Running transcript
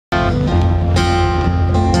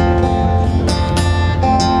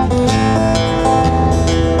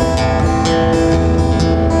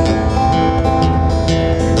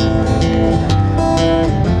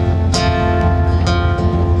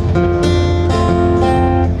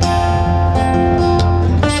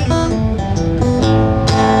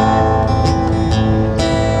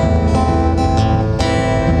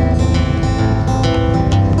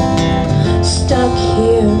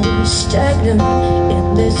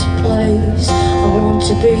to place. I want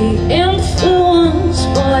to be influenced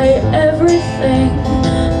by everything,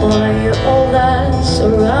 by all that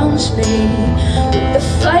surrounds me. With the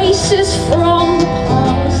faces from the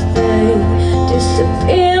past, they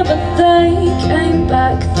disappear, but they came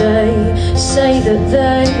back. They say that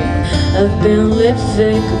they have been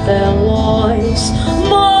living their lives.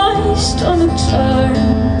 My stomach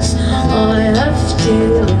turns, I have to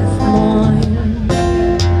deal with mine.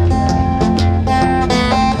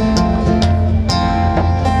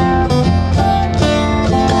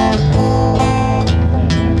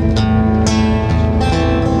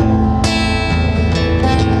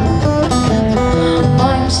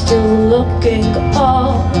 Looking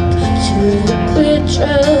up to the clear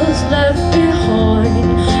trails left behind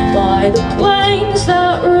by the plains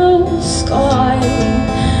that rule the sky,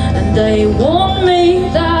 and they warn me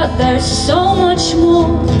that there's so much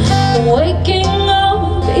more than waking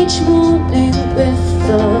up each morning with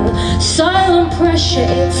the silent pressure.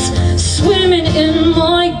 It's swimming in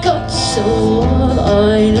my guts, so what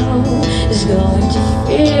I know is going to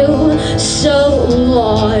feel so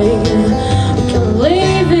alive. We can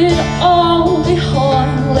leave it all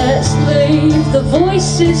behind. Let's leave the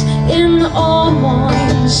voices in our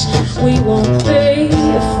minds. We won't be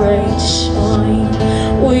afraid to shine.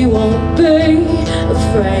 We won't be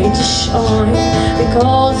afraid to shine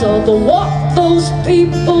because of what those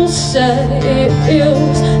people said. It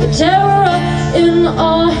feels the terror in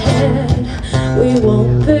our head. We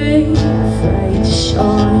won't be afraid to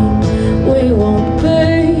shine. We won't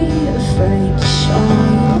be afraid to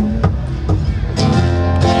shine.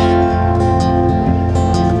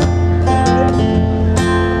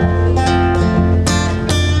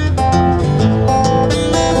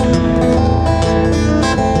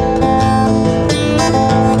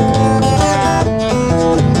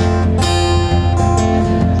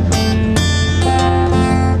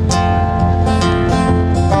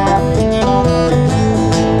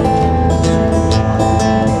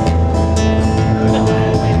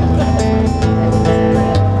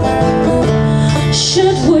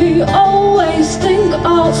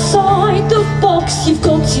 Outside the box, you've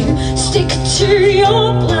got to stick to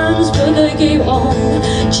your plans, but they keep on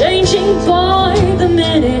changing by the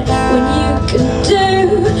minute. When you can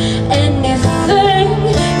do anything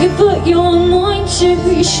you put your mind to,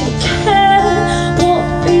 you should care what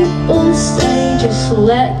people say. Just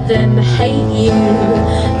let them hate you,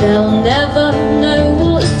 they'll never know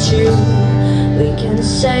what's true. We can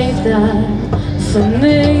save that for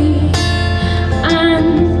me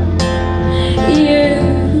and you.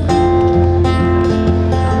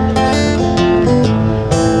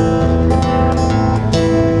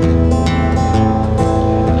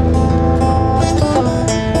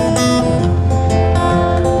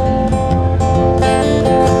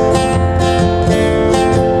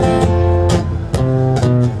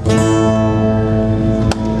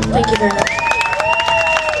 Thank you very much.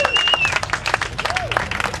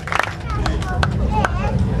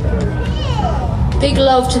 Big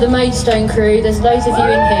love to the Maidstone crew. There's loads of you in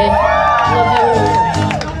here. Love you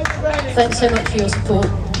all. Thanks so much for your support.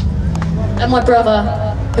 And my brother,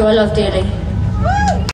 who I love dearly.